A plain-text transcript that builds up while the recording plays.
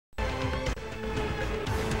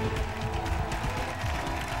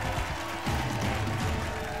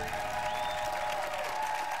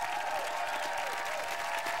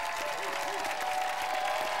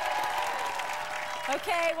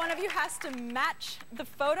Okay, one of you has to match the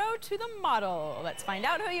photo to the model. Let's find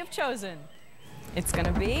out who you've chosen. It's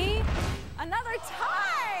gonna be another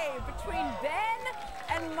tie between Ben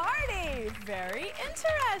and Marty. Very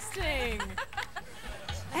interesting.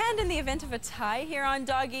 And in the event of a tie here on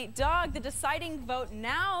Dog Eat Dog, the deciding vote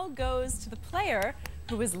now goes to the player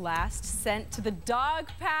who was last sent to the dog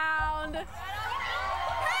pound. Hey,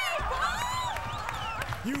 Paul!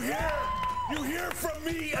 You hear from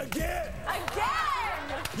me again? Again!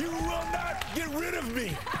 You will not get rid of me.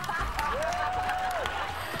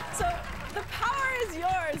 So the power is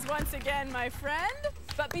yours once again, my friend.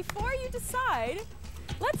 But before you decide,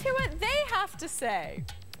 let's hear what they have to say.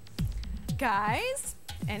 Guys,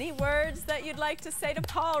 any words that you'd like to say to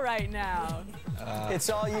Paul right now? It's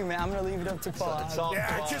all you, man. I'm gonna leave it up to Paul.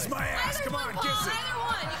 Yeah, kiss my ass. Come on, Paul, kiss it. either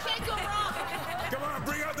one. You can't go wrong. Come on,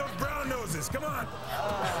 bring out those brown noses. Come on.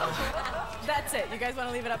 That's it. You guys want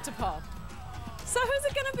to leave it up to Paul. So who's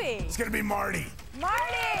it gonna be? It's gonna be Marty.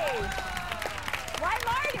 Marty! Why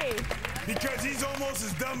Marty? Because he's almost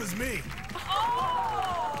as dumb as me.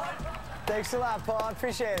 Oh! Thanks a lot, Paul. I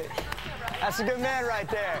appreciate it. That's a good man right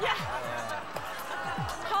there. Yeah.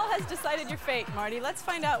 Paul has decided your fate, Marty. Let's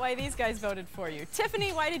find out why these guys voted for you.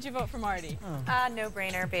 Tiffany, why did you vote for Marty?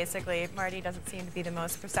 No-brainer, basically. Marty doesn't seem to be the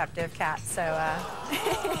most perceptive cat, so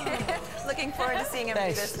looking forward to seeing him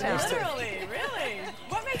do this too. Literally, really?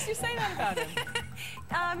 What makes you say that about him?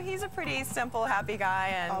 He's a pretty simple, happy guy,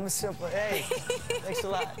 and I'm a simple. Hey, thanks a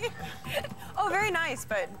lot. oh, very nice,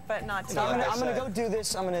 but not too. So I'm gonna go do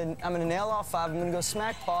this. I'm gonna nail all 5. I'm gonna go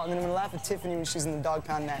smack Paul, and then I'm gonna laugh at Tiffany when she's in the dog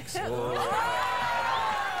pound next.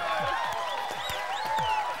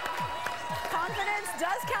 Confidence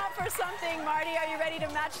does count for something. Marty, are you ready to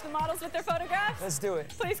match the models with their photographs? Let's do it.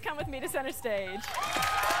 Please come with me to center stage.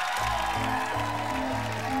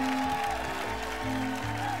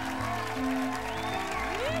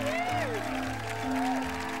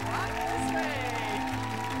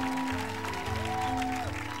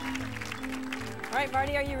 All right,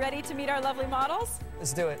 Marty, are you ready to meet our lovely models?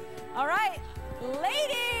 Let's do it. All right,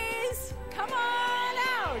 ladies, come on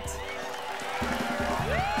out.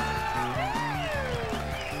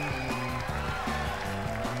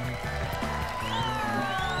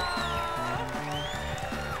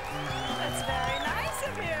 That's very nice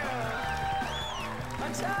of you.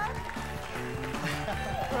 What's up?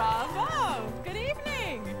 Bravo. Good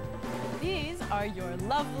evening. These are your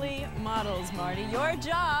lovely models, Marty. Your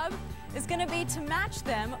job is going to be to match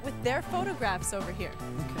them with their photographs over here.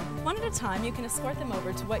 Okay. One at a time, you can escort them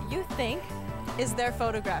over to what you think is their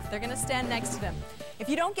photograph. They're going to stand next to them. If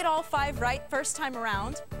you don't get all 5 right first time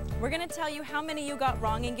around, we're going to tell you how many you got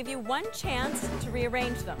wrong and give you 1 chance to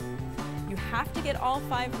rearrange them. You have to get all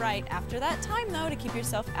 5 right after that time, though, to keep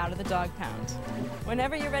yourself out of the dog pound.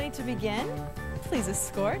 Whenever you're ready to begin, please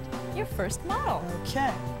escort your first model.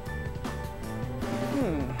 Okay.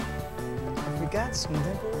 We got some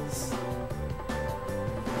dimples.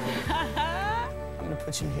 I'm gonna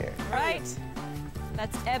put you here. All right.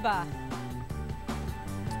 That's Eba.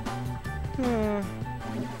 I'm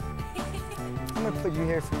gonna put you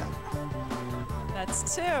here for now.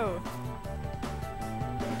 That's 2.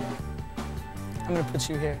 I'm gonna put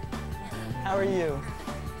you here. How are you?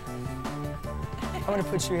 I'm gonna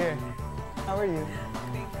put you here. How are you?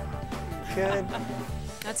 Good.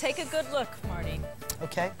 Now take a good look, Marty.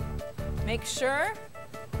 Okay. Make sure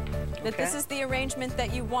that this Okay. is the arrangement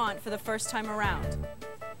that you want for the first time around.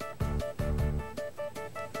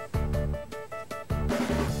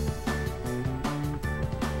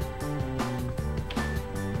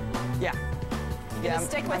 Yeah. You're gonna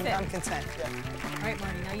stick with it. I'm content. Yeah. All right,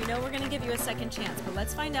 Marty, now you know we're gonna give you a second chance, but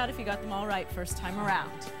let's find out if you got them all right first time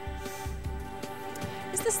around.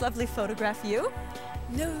 Is this lovely photograph you?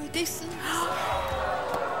 No, this is...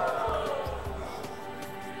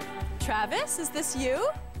 Travis, is this you?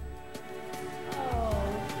 Oh,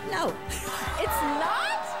 no. It's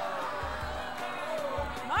not?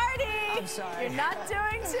 Marty! I'm sorry. You're not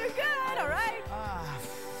doing too good, all right?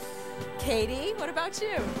 Katie, what about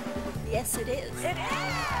you? Yes, it is. It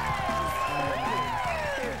is!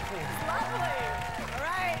 Lovely. All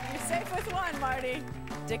right, you're safe with 1, Marty.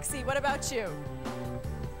 Dixie, what about you?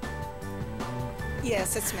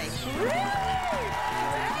 Yes, it's me. Really? Hey!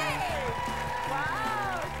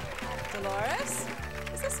 Wow. Dolores,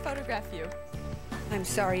 is this photograph you? I'm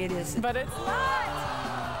sorry it isn't. But it's not!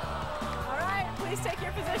 All right, please take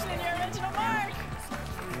your position in your original mark.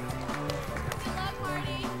 Good luck,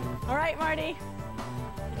 Marty. All right, Marty.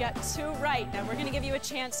 You got 2 right. Now we're gonna give you a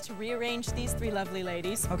chance to rearrange these 3 lovely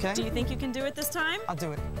ladies. Okay. Do you think you can do it this time? I'll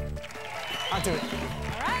do it. I'll do it.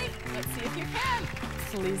 All right, let's see if you can.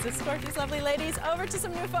 Please escort these lovely ladies over to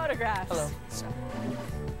some new photographs. Hello. Sorry.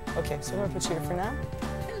 Okay, so I'm gonna put you here for now.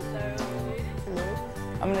 Hello. Hello.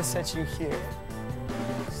 I'm gonna set you here.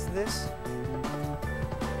 Is this?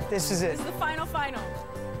 This is it. This is the final.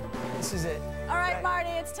 This is it. All right, Marty,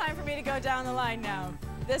 it's time for me to go down the line now.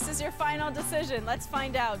 This is your final decision. Let's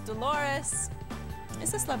find out. Dolores,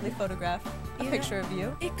 is this lovely photograph a picture of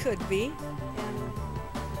you? It could be. And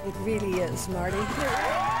it really is, Marty.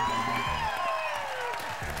 Right.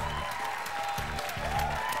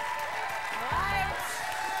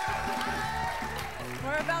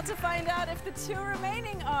 We're about to find out if the two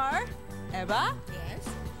remaining are Eva. Yes.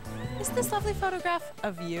 Is this lovely photograph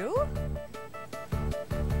of you?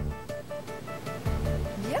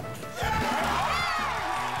 Yep. That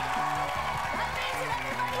means that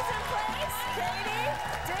everybody's in place. Katie,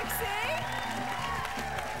 Dixie.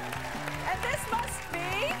 And this must be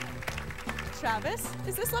Travis.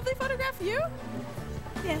 Is this lovely photograph you?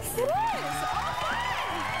 Yes. It is. All fine.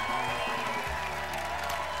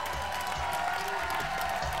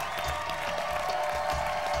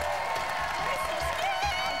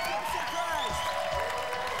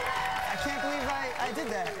 I can't believe I did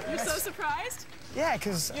that. You're so surprised? Yeah,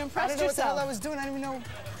 because You I impressed didn't know what the hell yourself. I was doing. I didn't even know.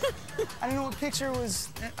 I didn't know what picture was.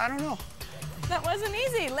 I don't know. That wasn't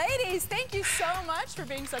easy. Ladies, thank you so much for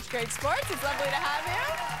being such great sports. It's lovely to have you.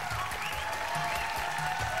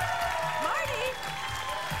 Marty.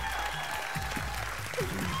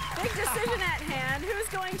 Big decision at hand. Who's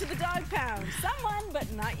going to the dog pound? Someone, but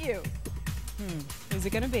not you. Who's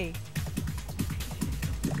it going to be?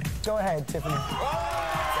 Go ahead, Tiffany. Tiffany!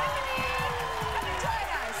 Come and join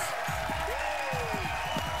us.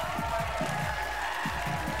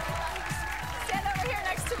 Stand over here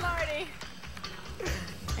next to Marty.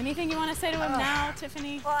 Anything you want to say to him now,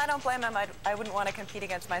 Tiffany? Well, I don't blame him. I wouldn't want to compete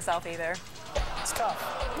against myself either. It's tough.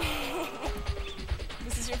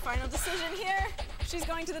 This is your final decision here. She's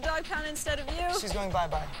going to the dog pound instead of you. She's going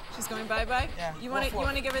bye-bye. She's going bye-bye? Yeah, You want woof,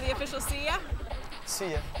 woof. to give her the official see ya?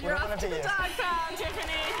 See ya. We You're don't off want to to the be dog here. pound,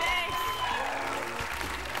 Tiffany. Thanks.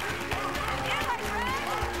 And you, my friend.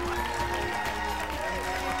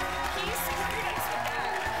 He screwed us with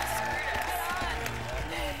that.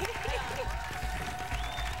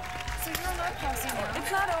 So you're not passing now.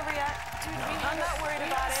 It's not over yet. I'm not worried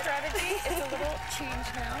about it. Strategy is a little change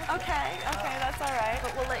now, Okay, that's all right.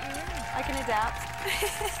 but we'll let you in. I can adapt.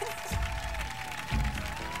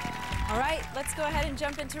 All right, let's go ahead and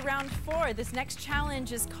jump into round 4. This next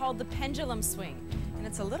challenge is called the pendulum swing, and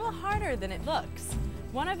it's a little harder than it looks.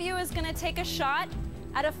 One of you is going to take a shot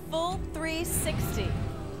at a full 360.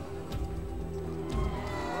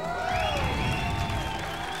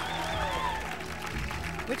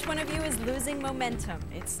 Which one of you is losing momentum?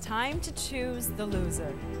 It's time to choose the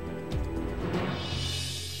loser.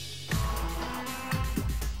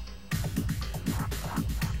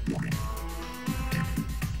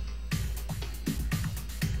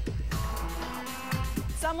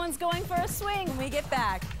 Someone's going for a swing when we get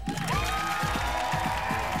back.